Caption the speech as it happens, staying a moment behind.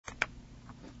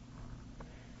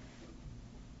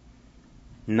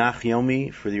Nach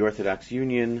Yomi for the Orthodox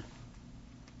Union,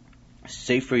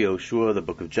 Sefer Yoshua, the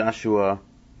Book of Joshua,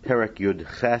 Perek Yud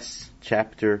Ches,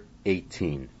 Chapter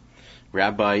 18.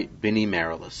 Rabbi Bini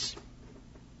Marilis.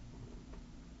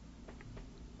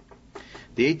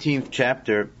 The 18th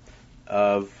chapter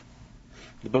of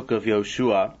the Book of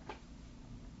Yoshua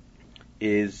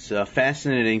is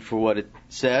fascinating for what it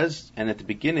says, and at the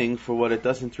beginning for what it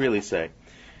doesn't really say.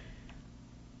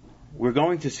 We're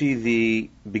going to see the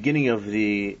beginning of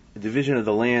the division of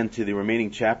the land to the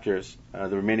remaining chapters,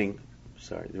 the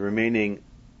remaining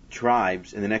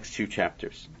tribes in the next two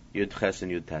chapters, Yud Ches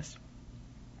and Yud Tes.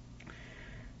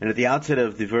 And at the outset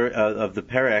of the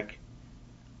Perek,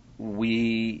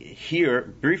 we hear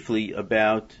briefly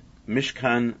about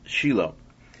Mishkan Shiloh,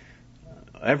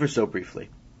 ever so briefly.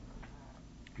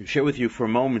 I'll share with you for a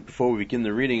moment before we begin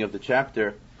the reading of the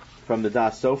chapter from the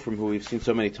Das Sofrim, who we've seen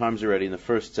so many times already in the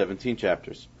first 17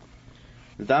 chapters.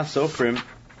 The Das Sofrim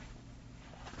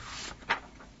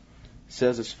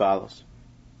says as follows: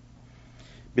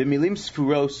 B'milim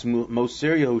sfuros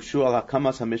moser Yehoshua al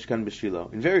hakamas hamishkan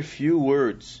b'Shilo. In very few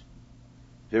words,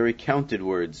 very counted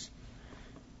words,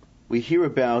 we hear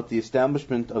about the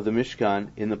establishment of the Mishkan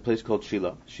in the place called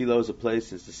Shiloh. Shiloh is a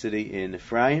place, it's the city in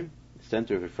Ephraim, the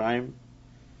center of Ephraim.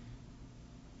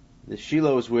 The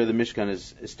Shiloh is where the Mishkan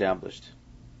is established.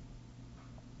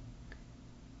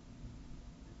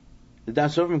 The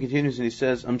Das Sofrim continues and he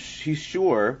says, he's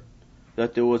sure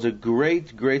that there was a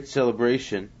great, great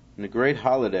celebration and a great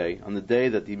holiday on the day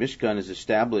that the Mishkan is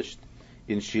established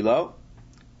in Shiloh,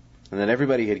 and that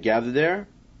everybody had gathered there.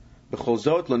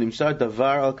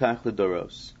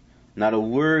 Not a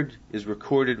word is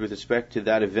recorded with respect to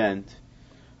that event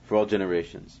for all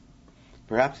generations.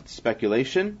 Perhaps it's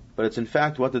speculation, but it's in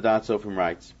fact what the Das Sofrim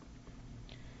writes.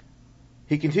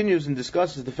 He continues and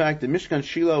discusses the fact that Mishkan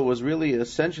Shiloh was really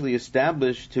essentially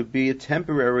established to be a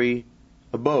temporary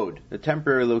abode, a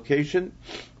temporary location,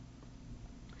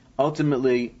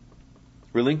 ultimately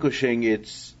relinquishing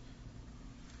its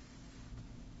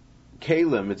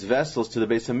kalim, its vessels, to the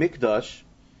Beis HaMikdash,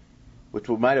 which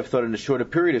we might have thought in a shorter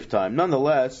period of time.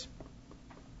 Nonetheless,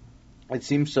 it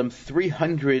seems some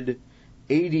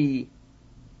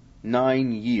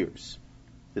 389 years,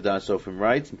 the Das Sofrim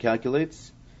writes and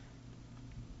calculates,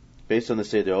 based on the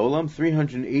Seder Olam,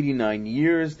 389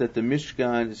 years that the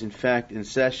Mishkan is in fact in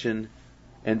session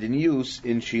and in use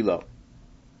in Shiloh.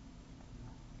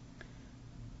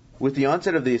 With the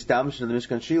onset of the establishment of the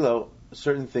Mishkan Shiloh,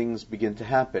 certain things begin to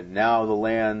happen. Now the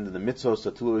land and the mitzvos,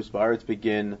 the tuluos ba'aretz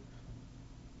begin.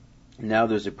 Now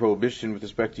there's a prohibition with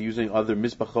respect to using other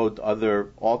mizbachot,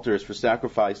 other altars for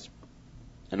sacrifice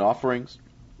and offerings.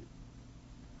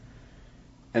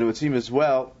 And it would seem as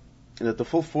well that the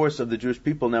full force of the Jewish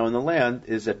people now in the land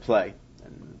is at play.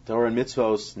 And Torah and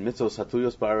mitzvos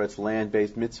hatuyos ba'aretz,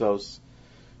 land-based mitzvos,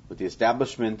 with the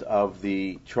establishment of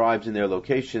the tribes in their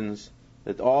locations,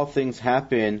 that all things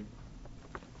happen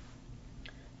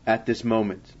at this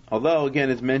moment. Although, again,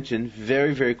 it's mentioned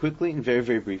very, very quickly and very,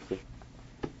 very briefly.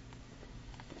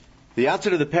 The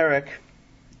outset of the Perek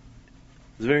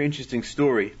is a very interesting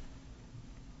story.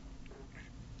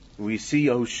 We see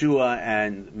Yehoshua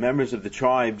and members of the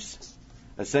tribes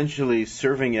essentially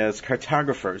serving as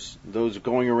cartographers, those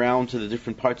going around to the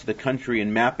different parts of the country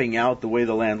and mapping out the way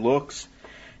the land looks,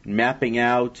 mapping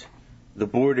out the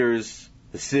borders,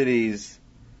 the cities,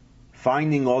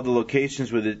 finding all the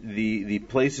locations where the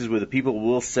places where the people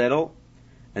will settle,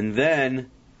 and then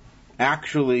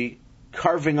actually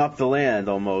carving up the land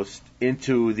almost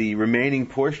into the remaining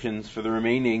portions for the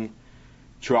remaining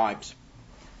tribes.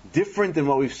 Different than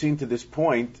what we've seen to this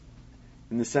point,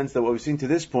 in the sense that what we've seen to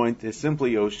this point is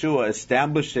simply Yehoshua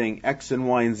establishing X and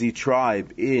Y and Z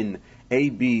tribe in A,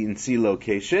 B, and C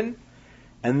location,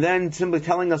 and then simply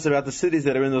telling us about the cities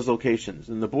that are in those locations.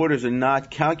 And the borders are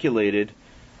not calculated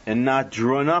and not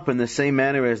drawn up in the same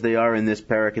manner as they are in this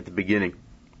parak at the beginning.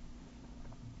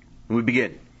 And we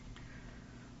begin.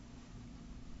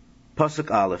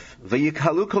 Pasuk Aleph.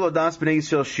 Vayikhalu kol odas b'nei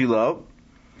Yisrael Shiloh,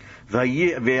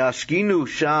 vayashkinu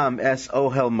sham es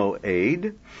ohel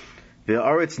moed,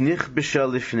 ve'aretz nichbesha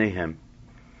lifneihem.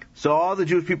 So all the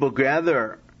Jewish people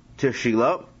gather to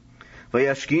Shiloh.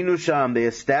 Vayashkinu sham, they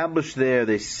establish there,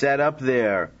 they set up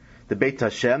there the Beit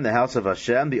Hashem, the house of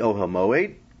Hashem, the ohel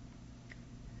moed.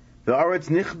 Ve'aretz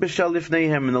nichbesha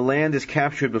lifneihem, and the land is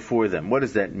captured before them. What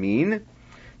does that mean?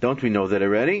 Don't we know that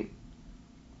already?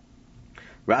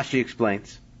 Rashi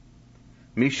explains,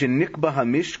 Mishin nikba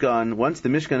hamishkan, once the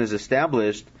Mishkan is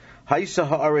established, haisa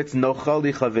haaretz nochal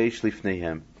lichavesh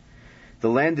lifneihem. The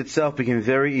land itself became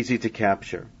very easy to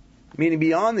capture. Meaning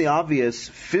beyond the obvious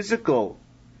physical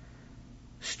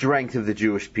strength of the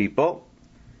Jewish people,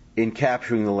 in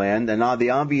capturing the land, and now the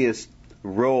obvious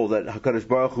role that HaKadosh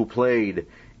Baruch Hu played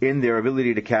in their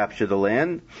ability to capture the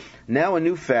land. Now a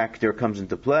new factor comes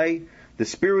into play. The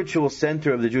spiritual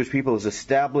center of the Jewish people is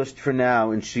established for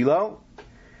now in Shiloh.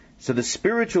 So the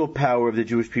spiritual power of the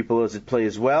Jewish people is at play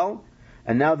as well.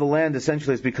 And now the land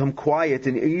essentially has become quiet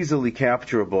and easily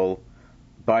capturable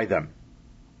by them.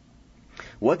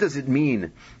 What does it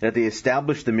mean that they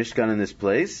established the Mishkan in this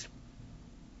place?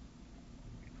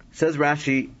 Says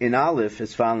Rashi in Aleph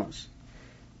as follows.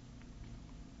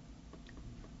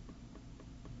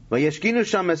 Vayeshkinu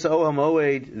sham es Ohel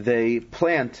Moed, they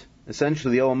plant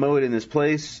essentially the Ohel Moed in this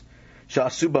place,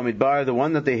 Sha'asu Bamidbar, the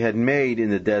one that they had made in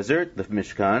the desert, the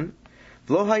Mishkan.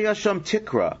 V'lo haya sham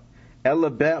tikra,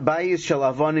 ela bayis shel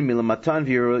avanim milamatan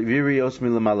v'yirios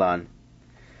milamalan.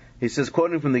 He says,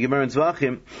 quoting from the Gemara in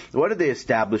Zvachim, what did they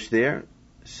establish there?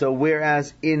 So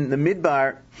whereas in the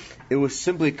Midbar, it was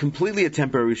simply completely a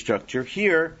temporary structure,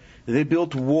 here they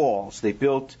built walls. They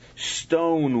built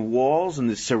stone walls in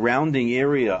the surrounding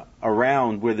area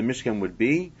around where the Mishkan would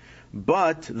be.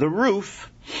 But the roof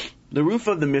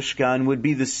of the Mishkan would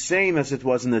be the same as it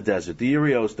was in the desert. The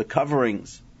yirios, the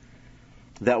coverings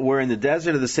that were in the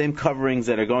desert are the same coverings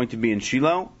that are going to be in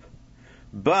Shiloh.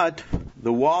 But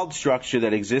the walled structure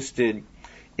that existed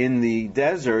in the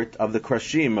desert of the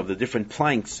krashim, of the different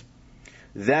planks,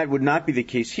 that would not be the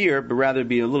case here, but rather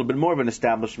be a little bit more of an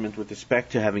establishment with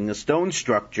respect to having a stone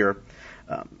structure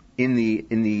in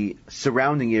the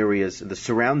surrounding areas, the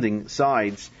surrounding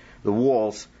sides, the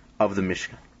walls of the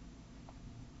Mishkan.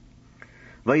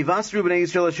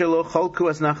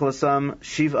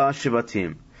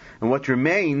 And what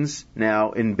remains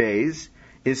now in Beis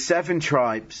is 7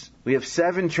 tribes. We have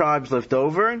 7 tribes left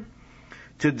over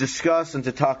to discuss and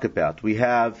to talk about. We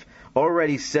have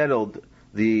already settled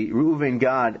the Reuven,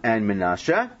 Gad, and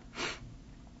Menashe.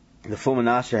 The full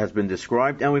Menashe has been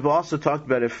described. And we've also talked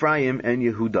about Ephraim and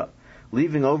Yehuda,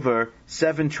 leaving over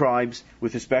 7 tribes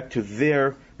with respect to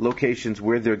their locations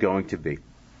where they're going to be.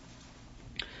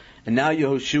 And now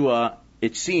Yehoshua,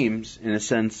 it seems, in a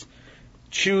sense,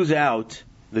 choose out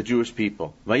the Jewish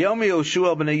people. Vayomi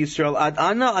Yehoshua b'nei Yisrael ad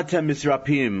ana atem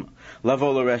misrapim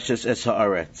lavo l'reshes es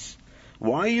haaretz.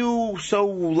 Why are you so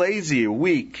lazy,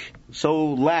 weak,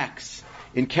 so lax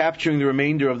in capturing the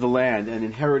remainder of the land and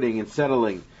inheriting and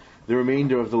settling the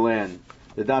remainder of the land?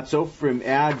 The Dat Sofrim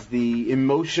adds the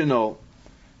emotional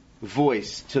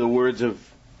voice to the words of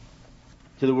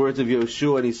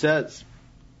Yehoshua, and he says,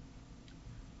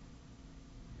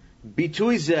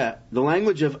 Bitui zeh, the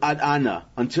language of ad ana,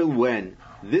 until when?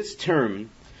 This term,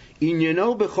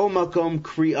 inyano b'chol makom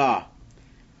kri'ah,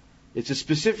 it's a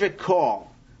specific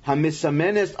call,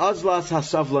 hamisamenes azlas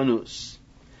hasavlanus,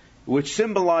 which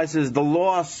symbolizes the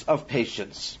loss of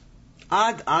patience.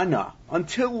 Ad ana,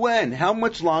 until when? How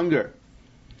much longer?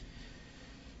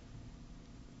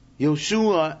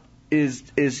 Yehoshua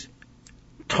is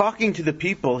talking to the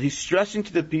people, he's stressing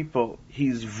to the people,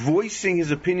 he's voicing his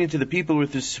opinion to the people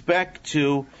with respect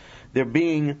to their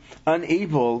being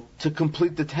unable to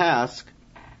complete the task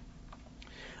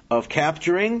of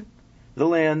capturing the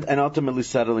land and ultimately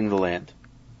settling the land.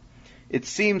 It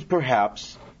seems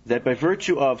perhaps that by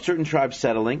virtue of certain tribes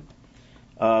settling,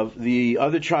 of the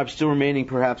other tribes still remaining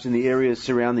perhaps in the areas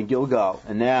surrounding Gilgal,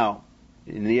 and now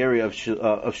in the area of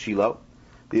Shiloh,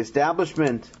 the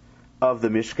establishment of the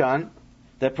Mishkan,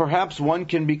 that perhaps one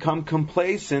can become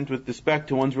complacent with respect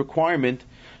to one's requirement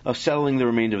of settling the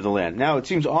remainder of the land. Now, it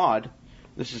seems odd,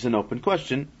 this is an open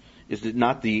question, is it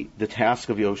not the task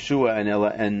of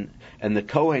Yehoshua and the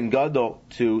Kohen Gadol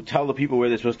to tell the people where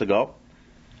they're supposed to go?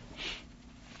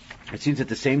 It seems at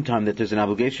the same time that there's an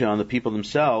obligation on the people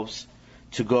themselves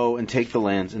to go and take the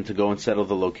lands and to go and settle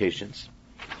the locations.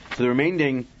 So the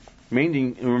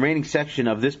remaining section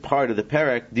of this part of the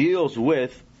Perek deals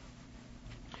with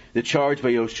the charge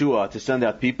by Yehoshua to send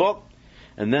out people,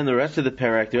 and then the rest of the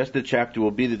Perek, the rest of the chapter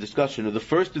will be the discussion of the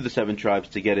first of the 7 tribes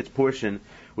to get its portion,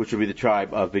 which will be the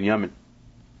tribe of Binyamin.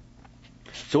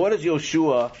 So what does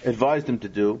Yehoshua advise them to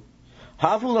do?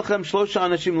 Havu lachem shlosha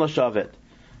anashim lashavet.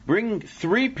 Bring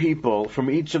 3 people from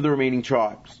each of the remaining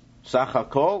tribes. Sach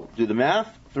hakol, do the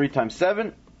math, 3 times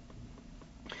 7,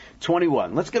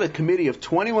 21. Let's get a committee of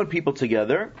 21 people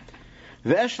together.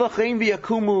 Ve'esh lachem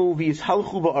v'yakumu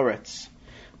v'yishalchu ba'aretz.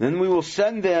 Then we will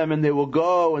send them, and they will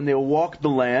go, and they will walk the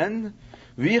land.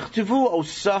 V'yichtivu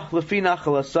osah lefi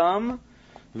nachal asam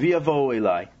v'yavo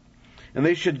elai. And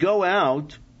they should go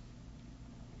out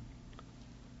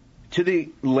to the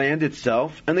land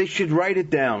itself, and they should write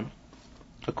it down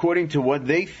according to what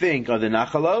they think are the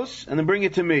nachalos, and then bring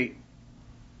it to me.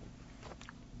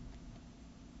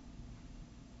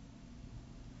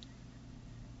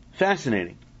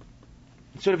 Fascinating.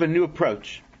 sort of a new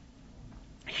approach.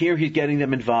 Here he's getting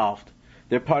them involved.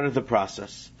 They're part of the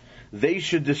process. They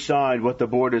should decide what the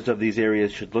borders of these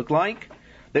areas should look like.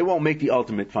 They won't make the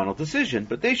ultimate final decision,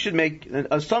 but they should make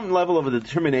some level of a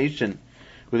determination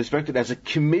with respect to it as a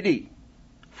committee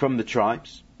from the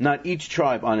tribes. Not each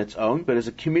tribe on its own, but as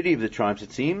a committee of the tribes,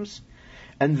 it seems.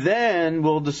 And then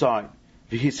we'll decide.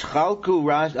 The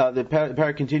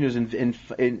parah continues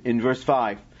in verse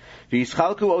 5.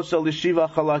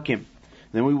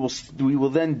 Then we will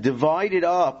then divide it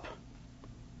up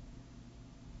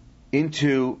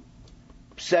into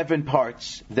 7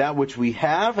 parts. That which we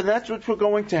have, and that's what we're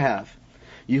going to have.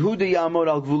 Yehuda yamod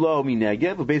al gvulo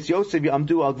minegeb, Beis Yosef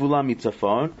yamdu al gvula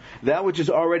mitzafon. That which has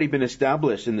already been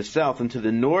established in the south and to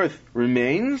the north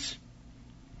remains,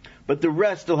 but the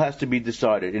rest still has to be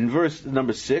decided. In verse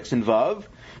number 6, in Vav,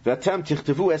 V'atem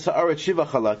tichtavu es ha'aretz shiva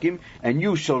chalakim, and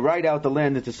you shall write out the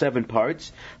land into 7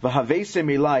 parts. V'haveisem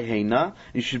elai heina,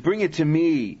 you should bring it to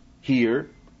me here,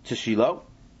 to Shiloh.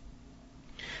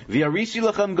 V'yarisi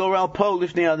lachem goral po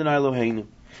lifnei Adonai Eloheinu,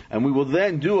 and we will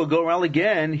then do a goral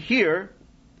again here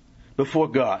before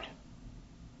God.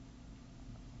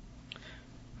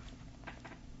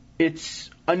 It's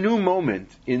a new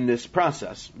moment in this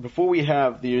process. Before we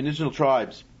have the original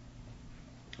tribes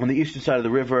on the eastern side of the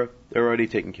river, they're already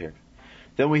taken care of.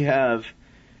 Then we have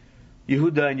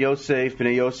Yehuda and Yosef,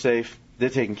 Bnei Yosef, they're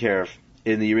taken care of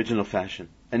in the original fashion.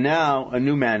 And now a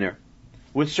new manner,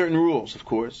 with certain rules, of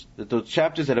course, that those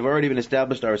chapters that have already been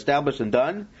established are established and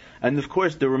done. And of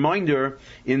course, the reminder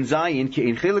in Zayin, Ki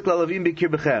in Chelik Lalavim Bikir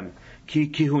Bechem, Ki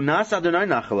Kihunas Adonai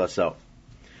Nachalaso.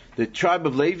 The tribe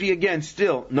of Levi, again,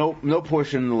 still no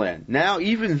portion in the land. Now,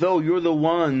 even though you're the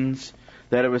ones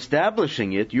that are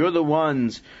establishing it, you're the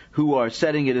ones who are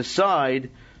setting it aside,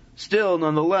 still,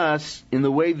 nonetheless, in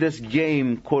the way this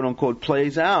game, quote-unquote,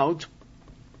 plays out,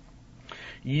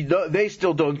 they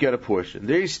still don't get a portion.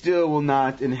 They still will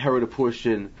not inherit a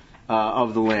portion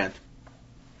of the land.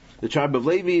 The tribe of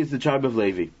Levi is the tribe of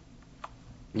Levi.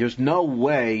 There's no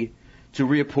way to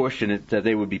reapportion it that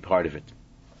they would be part of it.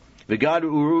 And the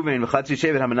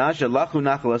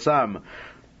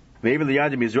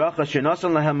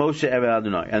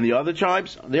other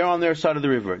tribes, they're on their side of the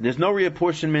river. There's no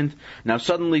reapportionment. Now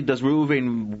suddenly does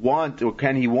Reuven want, or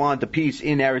can he want, a piece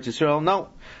in Eretz Yisrael? No.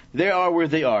 They are where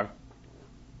they are.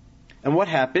 And what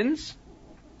happens?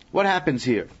 What happens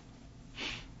here?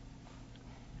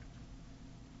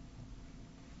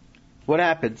 What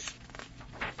happens?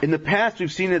 In the past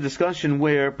we've seen a discussion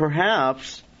where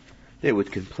perhaps they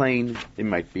would complain, they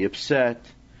might be upset,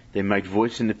 they might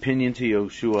voice an opinion to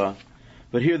Yehoshua.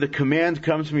 But here the command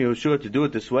comes from Yehoshua to do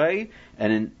it this way,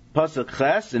 and in Pasuk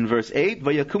Ches, in verse 8,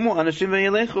 Vayakumu anashim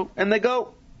vayelechu, and they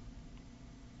go.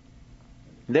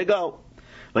 They go.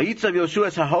 Vayitzav Yehoshua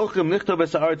es ha'holchem lichtov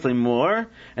es ha'aretz lemor,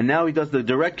 and now he does the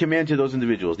direct command to those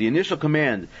individuals. The initial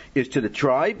command is to the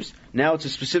tribes, now it's a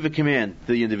specific command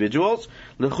to the individuals.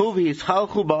 Lechu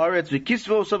v'yischalchu ba'aretz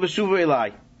v'kisvo savashuvu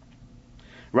elai.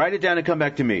 Write it down and come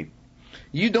back to me.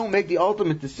 You don't make the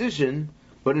ultimate decision,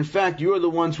 but in fact you're the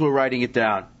ones who are writing it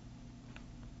down.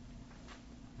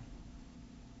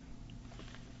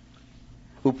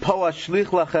 Upo ashlich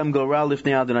lachem goral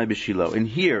lifnei Adonai b'Shilo. And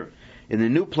here, in the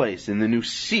new place, in the new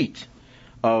seat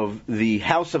of the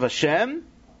house of Hashem,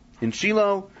 in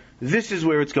Shiloh, this is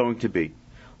where it's going to be.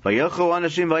 They go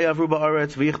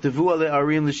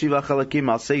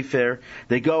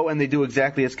and they do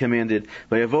exactly as commanded.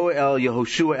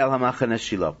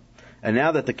 And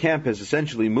now that the camp has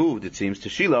essentially moved, it seems, to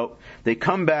Shiloh, they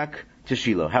come back to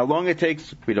Shiloh. How long it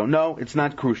takes, we don't know. It's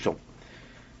not crucial.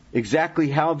 Exactly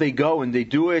how they go and they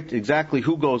do it, exactly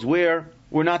who goes where,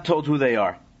 we're not told who they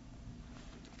are.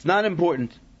 It's not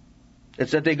important.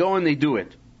 It's that they go and they do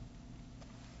it.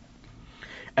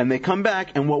 And they come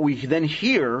back, and what we then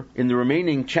hear in the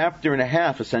remaining chapter and a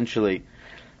half, essentially,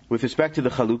 with respect to the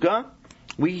Chalukah,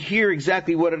 we hear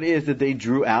exactly what it is that they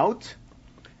drew out.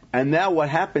 And now what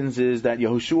happens is that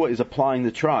Yehoshua is applying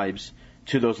the tribes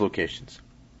to those locations.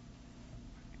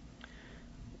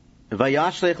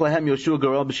 Vayashlech lahem Yehoshua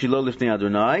goral b'Shilo lifnei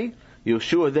Adonai.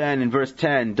 Yehoshua then, in verse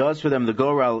 10, does for them the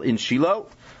goral in Shiloh.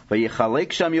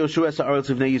 Vayechalek sham Yehoshua es ha'aretz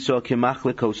livnei Yisrael kemach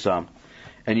lekosam.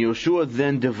 And Yehoshua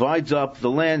then divides up the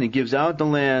land and gives out the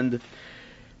land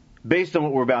based on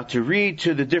what we're about to read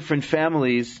to the different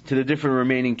families, to the different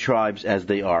remaining tribes as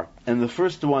they are. And the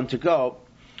first one to go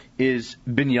is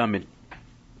Binyamin.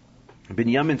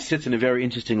 Binyamin sits in a very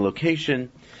interesting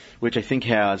location, which I think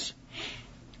has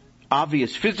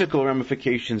obvious physical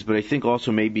ramifications, but I think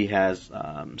also maybe has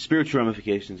spiritual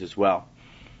ramifications as well.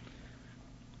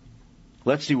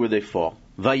 Let's see where they fall.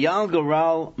 Vayal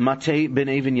goral matei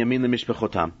b'nei Binyamin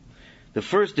lemishpachotam. The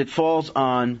first, it falls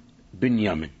on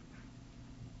Binyamin.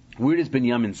 Where does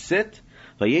Binyamin sit?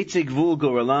 Vayetze gvul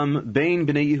goralam bein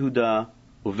bnei Yehuda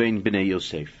uvein bnei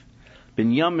Yosef.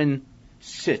 Binyamin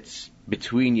sits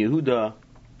between Yehuda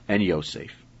and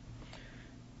Yosef.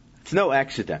 It's no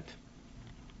accident.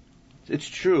 It's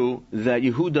true that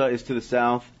Yehuda is to the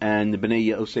south and the Bnei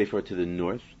Yosef are to the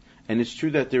north, and it's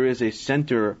true that there is a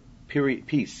center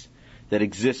piece that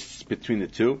exists between the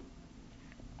two,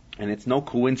 and it's no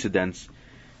coincidence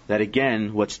that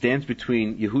again, what stands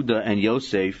between Yehuda and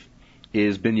Yosef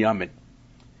is Binyamin.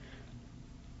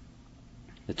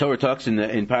 The Torah talks in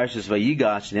Parashas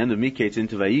Vayigash, the end of Miketz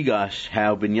into Vayigash,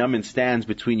 how Binyamin stands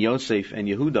between Yosef and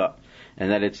Yehuda,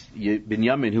 and that it's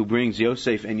Binyamin who brings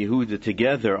Yosef and Yehuda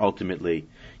together ultimately.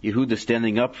 Yehuda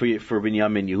standing up for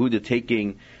Binyamin, Yehuda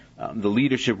taking the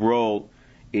leadership role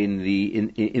in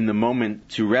the moment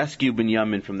to rescue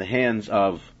Binyamin from the hands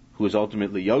of who is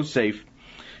ultimately Yosef.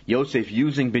 Yosef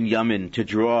using Binyamin to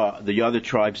draw the other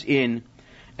tribes in,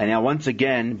 and now once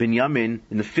again Binyamin,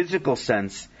 in the physical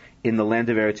sense, in the land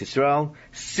of Eretz Yisrael,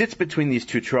 sits between these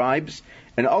two tribes,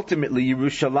 and ultimately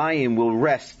Yerushalayim will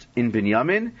rest in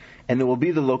Binyamin, and it will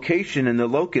be the location and the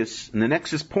locus and the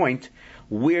nexus point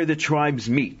where the tribes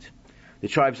meet. The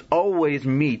tribes always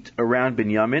meet around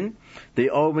Binyamin. They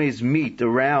always meet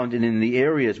around and in the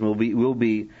areas will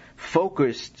be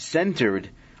focused, centered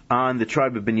on the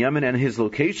tribe of Binyamin and his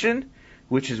location,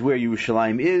 which is where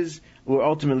Yerushalayim is, where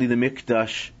ultimately the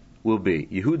Mikdash will be.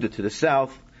 Yehuda to the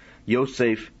south,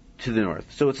 Yosef to the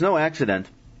north. So it's no accident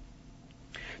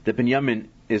that Binyamin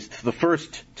is the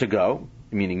first to go,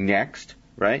 meaning next,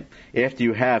 right? After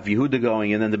you have Yehuda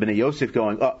going and then the Bnei Yosef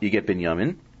going, you get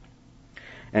Binyamin.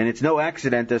 And it's no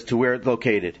accident as to where it's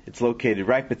located. It's located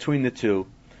right between the two,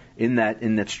 in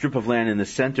that strip of land in the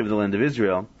center of the land of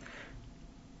Israel,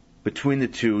 between the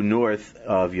two, north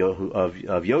of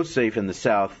Yosef and the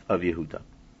south of Yehuda.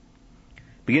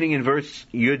 Beginning in verse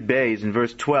Yud Beis, in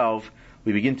verse 12,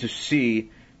 we begin to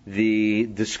see the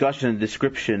discussion and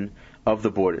description of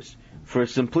the borders. For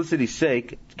simplicity's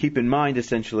sake, keep in mind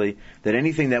essentially that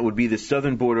anything that would be the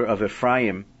southern border of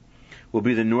Ephraim will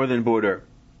be the northern border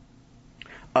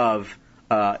of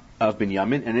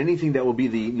Binyamin, and anything that will be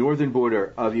the northern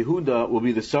border of Yehuda will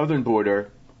be the southern border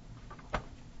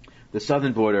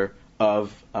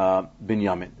of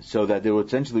Binyamin. So that there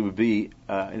essentially would be,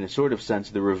 in a sort of sense,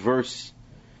 the reverse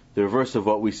of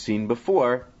what we've seen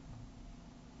before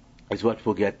is what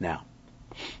we'll get now.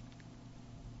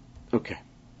 Okay,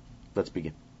 let's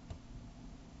begin.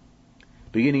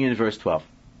 Beginning in verse 12.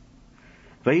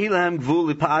 The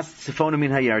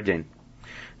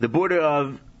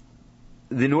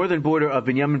northern border of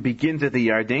Binyamin begins at the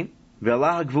Yarden.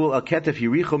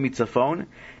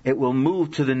 It will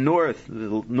move to the north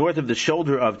of the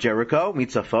shoulder of Jericho,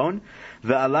 Mitzafon.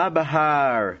 Ve'ala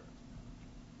bahar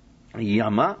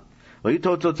Yama. And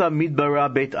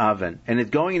it's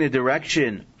going in a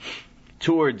direction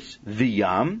towards the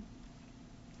Yam.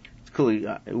 It's clearly,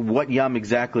 what Yam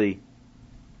exactly,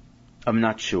 I'm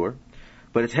not sure.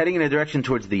 But it's heading in a direction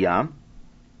towards the Yam.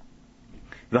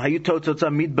 And it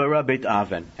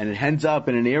ends up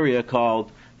in an area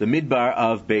called the Midbar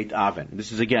of Beit Aven.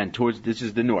 This is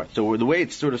the north. So the way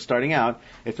it's sort of starting out,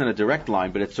 it's not a direct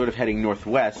line, but it's sort of heading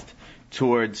northwest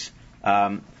towards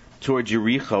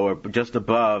Yericho, or just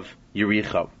above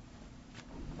Yericho.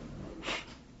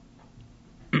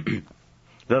 And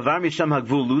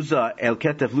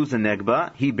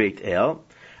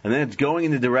then it's going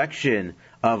in the direction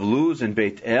of Luz and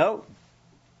Beit El.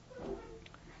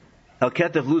 El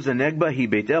Ketef Luz and Negba, he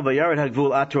Beit El, Vayared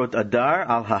Hagvul Atrot Adar,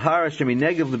 Al Hahar Shemi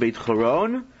Negev LeBeit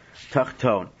Choron,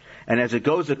 Tachton. And as it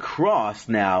goes across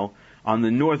now, on the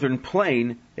northern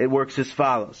plain, it works as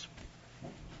follows.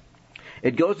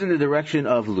 It goes in the direction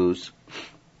of Luz,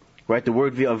 right? The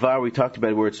word V'avar we talked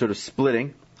about, where it's sort of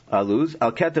splitting, Luz.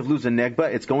 Al Ketef Luz and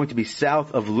Negba, it's going to be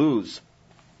south of Luz,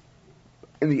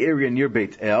 in the area near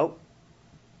Beit El.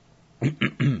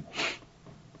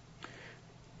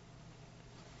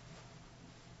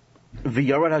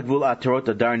 V'yarad hagvul atarot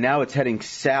adar. Now it's heading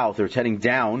south, or it's heading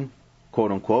down,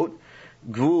 quote unquote.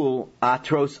 Gvul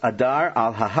atros adar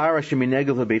al hahara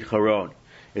sheminegel Beit Choron.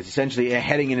 It's essentially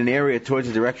heading in an area towards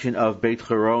the direction of Beit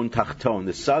Choron Tachton,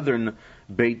 the southern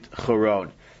Beit Choron.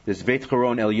 There's Beit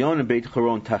Choron Elyon and Beit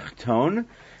Choron Tachton.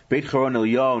 Beit Choron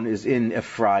Elyon is in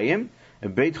Ephraim,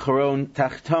 and Beit Choron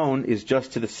Tachton is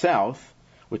just to the south,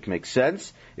 which makes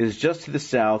sense. It is just to the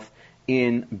south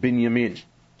in Binyamin.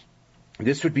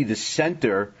 This would be the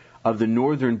center of the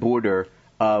northern border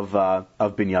of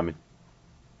Binyamin.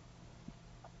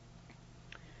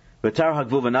 V'tar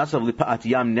hagvul v'nasav lipat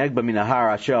yam negba min ahar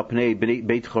asher al pnei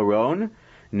Beit Choron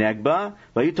Negba,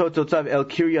 vayitototzav el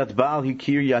Kiryat Baal hi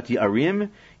Kiryat Yarim,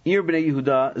 Ir bnei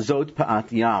Yehuda zot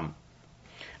pa'at yam.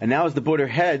 And now as the border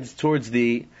heads towards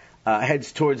the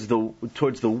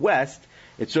west,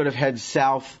 it sort of heads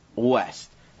southwest.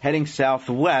 Heading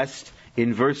southwest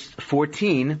in verse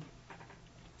 14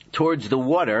 towards the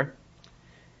water.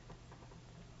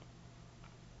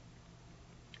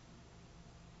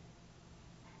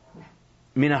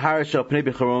 Minahara shel pnei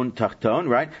Beit Charon tachton,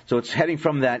 right? So it's heading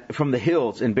from the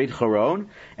hills in Beit Charon,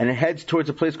 and it heads towards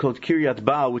a place called Kiryat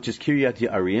Baal, which is Kiryat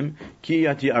Yarim.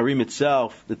 Kiryat Yarim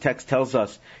itself, the text tells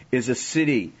us, is a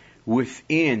city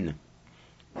within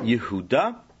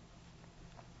Yehuda.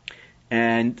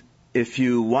 And if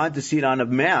you want to see it on a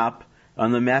map,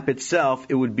 on the map itself,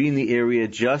 it would be in the area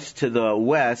just to the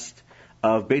west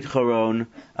of Beit Charon,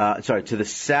 to the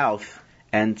south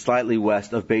and slightly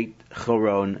west of Beit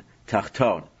Charon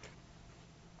Tachton.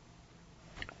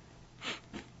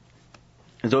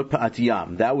 Zot Pa'at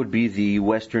Yam. That would be the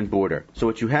western border. So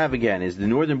what you have again is the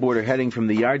northern border heading from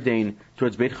the Yarden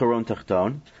towards Beit Charon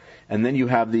Tachton, and then you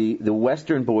have the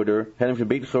western border heading from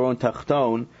Beit Charon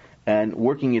Tachton and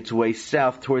working its way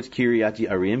south towards Kiryat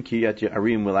Yarim. Kiryat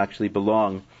Yarim will actually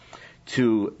belong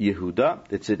to Yehuda.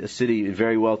 It's a city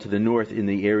very well to the north in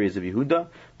the areas of Yehuda,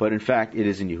 but in fact it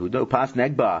is in Yehuda. Pas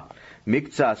Negba,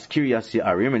 Miktsas Kiryat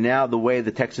Yarim. And now the way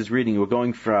the text is reading, we're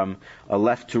going from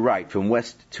left to right, from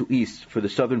west to east for the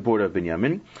southern border of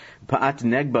Binyamin. Pa'at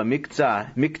Negba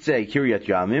Miktseh Kiryat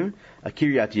Yarim,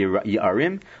 Kiryat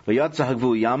Yarim, V'yatza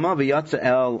Hagvul Yama, V'yatza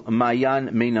El Mayan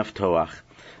Meinaftoach.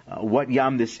 What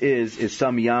yam this is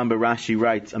some yam, but Rashi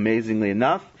writes amazingly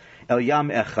enough, El Yam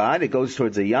Echad, it goes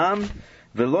towards a yam,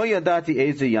 V'lo yadati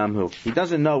eze yamhu. He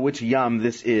doesn't know which yam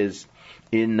this is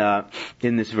in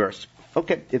this verse.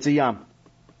 Okay, it's a yam.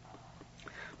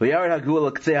 And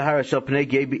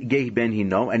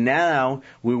now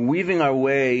we're weaving our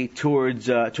way towards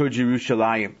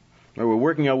Yerushalayim. We're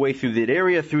working our way through that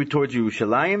area, towards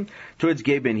Yerushalayim, towards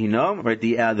Gei Ben Hinnom, right?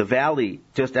 The valley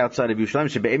just outside of Yerushalayim,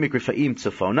 Shebe'emek Rifaim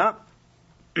Tzafona.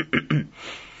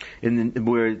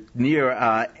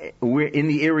 We're in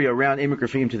the area around Emek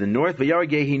Rifaim to the north. V'yara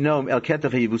Gei Hinnom El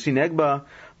Ketaf HaYevusi Negba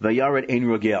V'yared Ein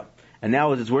Rogel. And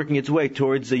now as it's working its way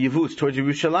towards the Yevus, towards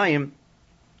Yerushalayim,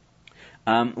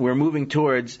 we're moving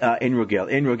towards Ein Rogel.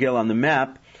 Ein Rogel on the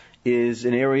map is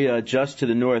an area just to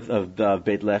the north of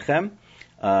Beit Lechem.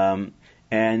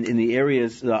 And in the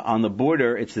areas on the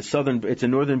border, it's a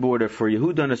northern border for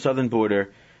Yehuda and a southern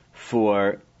border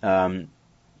for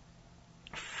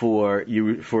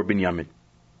Binyamin.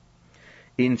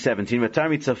 In 17, V'tar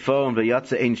mitzafon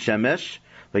v'yatza ein shemesh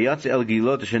v'yatza el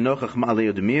gilot shenochach ma'alei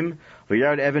yodimim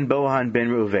v'yard Evan Bohan ben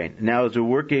Reuven. Now, as we're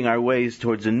working our ways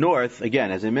towards the north,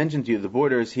 again, as I mentioned to you, the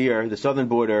border is here. The southern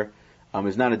border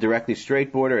is not a directly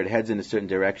straight border; it heads in a certain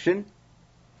direction.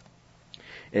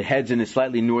 It heads in a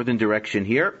slightly northern direction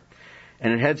here,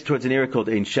 and it heads towards an area called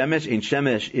Ein Shemesh. Ein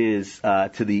Shemesh is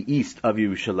to the east of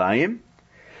Yerushalayim.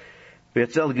 Near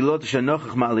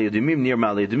Ma'alei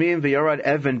Yedumim, v'yarad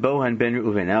Evan Bohan ben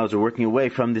Reuven. Now, as we're working away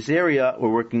from this area,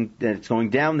 it's going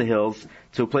down the hills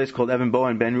to a place called Evan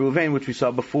Bohan ben Reuven, which we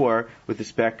saw before with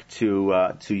respect to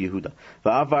Yehuda.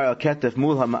 Va'avar al ketef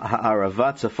mul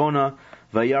ha'aravat tzafona,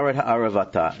 v'yarad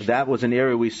ha'aravata. That was an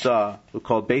area we saw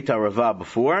called Beit Arava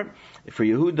before for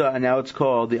Yehuda, and now it's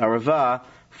called the Arava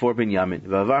for Binyamin.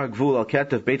 Va'avar ha'gvul al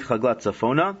ketef Beit Chaglat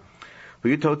tzafona,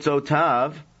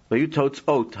 v'yutotzotav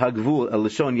Vayutotzot hagvul el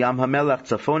lishon yam hamelach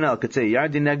tzafona al katzei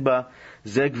Yarden Negba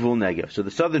ze gvul Negev. So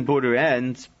the southern border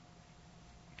ends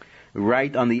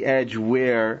right on the edge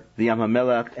where the Yam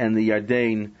HaMelech and the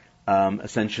Yarden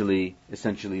essentially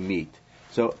meet.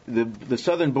 So the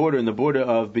southern border and the border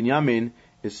of Binyamin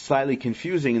is slightly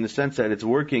confusing in the sense that it's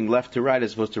working left to right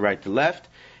as opposed to right to left,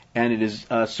 and it is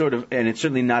and it's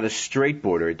certainly not a straight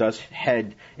border. It does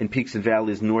head in peaks and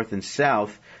valleys north and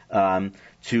south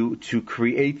to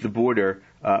create the border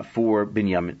for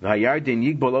Binyamin. V'hayarden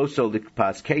yigbol oso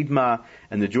l'pas kedma,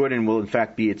 and the Jordan will in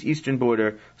fact be its eastern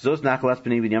border. Zos nachalas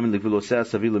b'nei Binyamin l'gvuloseh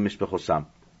savil l'mishpachosam.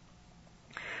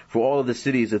 For all of the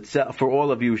cities, for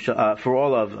all of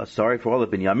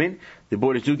Binyamin, the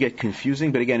borders do get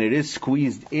confusing, but again, it is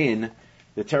squeezed in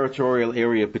the territorial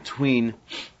area between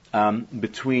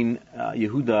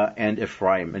Yehuda and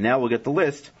Ephraim. And now we'll get the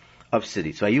list of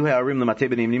cities. So all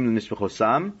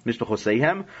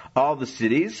the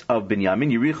cities of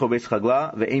Binyamin, Yericho, Beis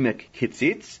Chagla, ve'emek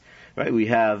Kitzitz. Right, we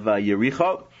have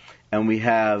Yericho, and we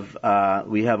have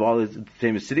all the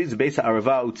famous cities. Beis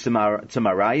Arava,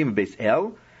 Utzamarayim, Beis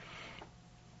El,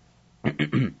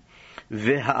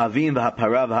 Ve'ha'avim,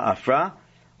 ve'ha'para, ve'ha'afra,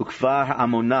 Ukvar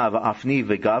Amona v'Afni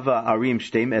v'Gava Arim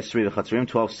Shteim Esrei v'Chatzrim,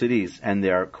 12 cities and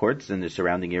their courts and their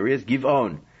surrounding areas.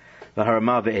 Givon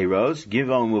v'Harama v'Eros.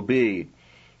 Givon will be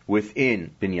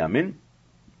within Binyamin.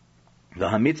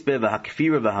 V'Hamitzpeh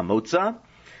v'Hakfira v'Hamotza.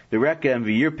 V'Rekem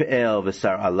v'Yirpe'el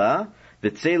v'Sar Allah.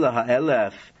 V'Tzela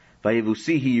ha'elef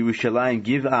v'Yevusihi Yerushalayim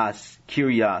Giv'as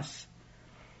Kiryas.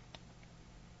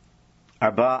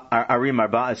 Arim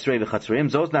Arba Esrei v'Chatzrim.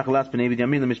 Zos Nachalas b'nei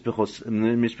Binyamin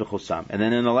l'Mishpechosam. And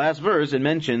then in the last verse it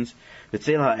mentions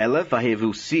V'Tzela ha'elef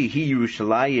v'Yevusihi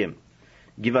Yerushalayim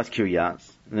Giv'as Kiryas.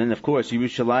 And then of course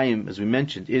Yerushalayim, as we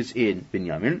mentioned, is in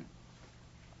Binyamin.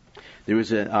 There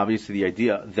is obviously the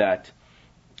idea that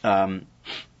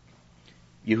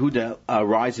Yehuda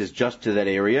rises just to that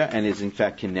area and is in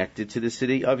fact connected to the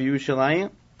city of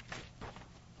Yerushalayim.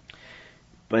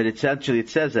 But it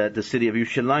says that the city of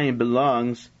Yerushalayim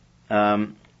belongs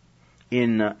in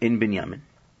Binyamin.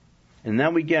 And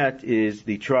now we get is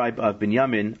the tribe of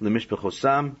Binyamin,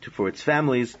 Lemishpechosam, for its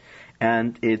families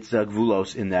and its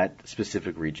gvulos in that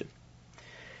specific region.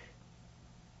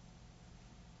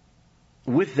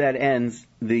 With that ends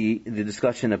the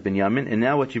discussion of Binyamin, and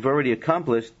now what you've already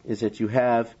accomplished is that you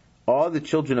have all the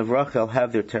children of Rachel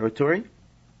have their territory,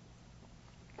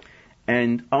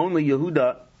 and only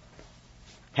Yehuda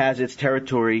has its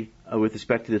territory with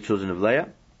respect to the children of Leah.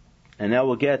 And now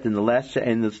we'll get in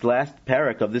this last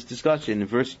parak of this discussion, in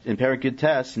Parak Yud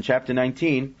Tes, in chapter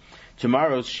 19,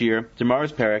 tomorrow's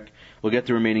parak, we'll get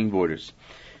the remaining borders.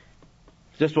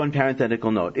 Just one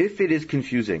parenthetical note: if it is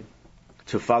confusing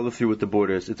to follow through with the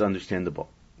borders, it's understandable.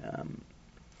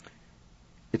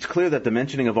 It's clear that the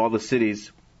mentioning of all the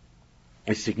cities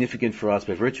is significant for us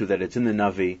by virtue that it's in the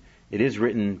Navi, it is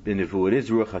written in Nevu, it is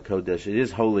Ruach HaKodesh, it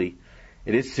is holy.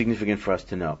 It is significant for us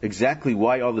to know exactly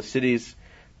why all the cities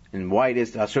and why it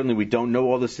is. Certainly we don't know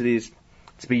all the cities.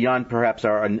 It's beyond perhaps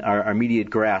our immediate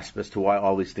grasp as to why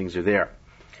all these things are there.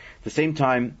 At the same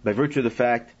time, by virtue of the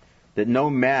fact that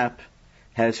no map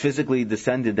has physically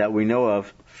descended that we know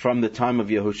of from the time of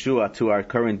Yehoshua to our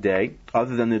current day,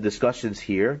 other than the discussions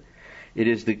here, it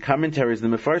is the commentaries, the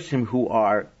Mefarshim, who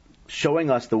are showing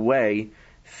us the way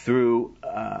through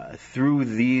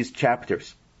these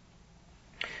chapters.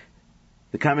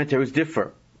 The commentaries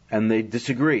differ, and they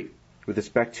disagree with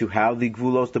respect to how the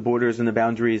gvulos, the borders and the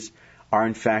boundaries, are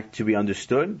in fact to be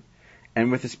understood,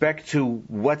 and with respect to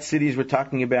what cities we're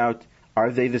talking about. Are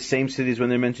they the same cities when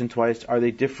they're mentioned twice? Are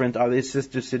they different? Are they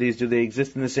sister cities? Do they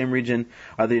exist in the same region?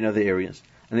 Are they in other areas?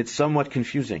 And it's somewhat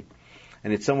confusing,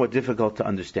 and it's somewhat difficult to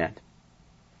understand.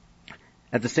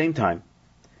 At the same time,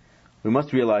 we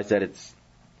must realize that it's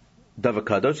Davar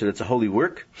Kadosh, that it's a holy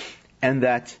work, and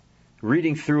that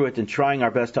reading through it and trying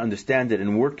our best to understand it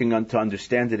and working on to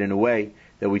understand it in a way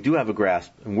that we do have a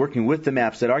grasp and working with the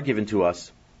maps that are given to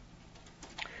us,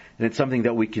 and it's something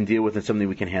that we can deal with and something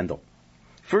we can handle.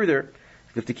 Further,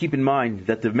 we have to keep in mind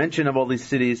that the mention of all these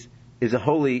cities is a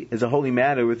holy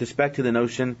matter with respect to the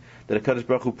notion that HaKadosh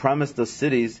Baruch Hu promised us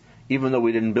cities even though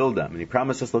we didn't build them, and He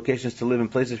promised us locations to live in,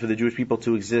 places for the Jewish people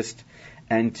to exist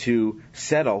and to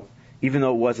settle, even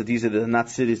though it was that these are not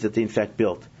cities that they in fact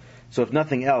built. So if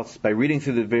nothing else, by reading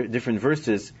through the different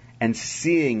verses and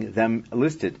seeing them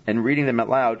listed and reading them out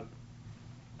loud,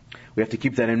 we have to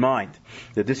keep that in mind,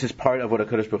 that this is part of what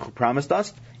HaKadosh Baruch Hu promised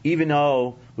us, even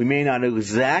though we may not know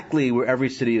exactly where every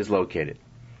city is located.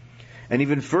 And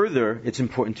even further, it's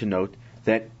important to note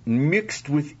that mixed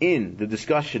within the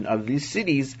discussion of these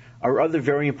cities are other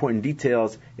very important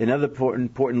details and other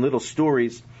important little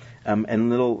stories and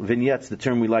little vignettes, the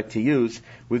term we like to use,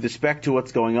 with respect to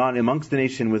what's going on amongst the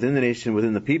nation, within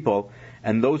the people,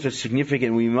 and those are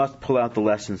significant. We must pull out the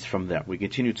lessons from them. We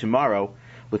continue tomorrow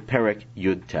with Parak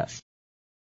Yud Tes.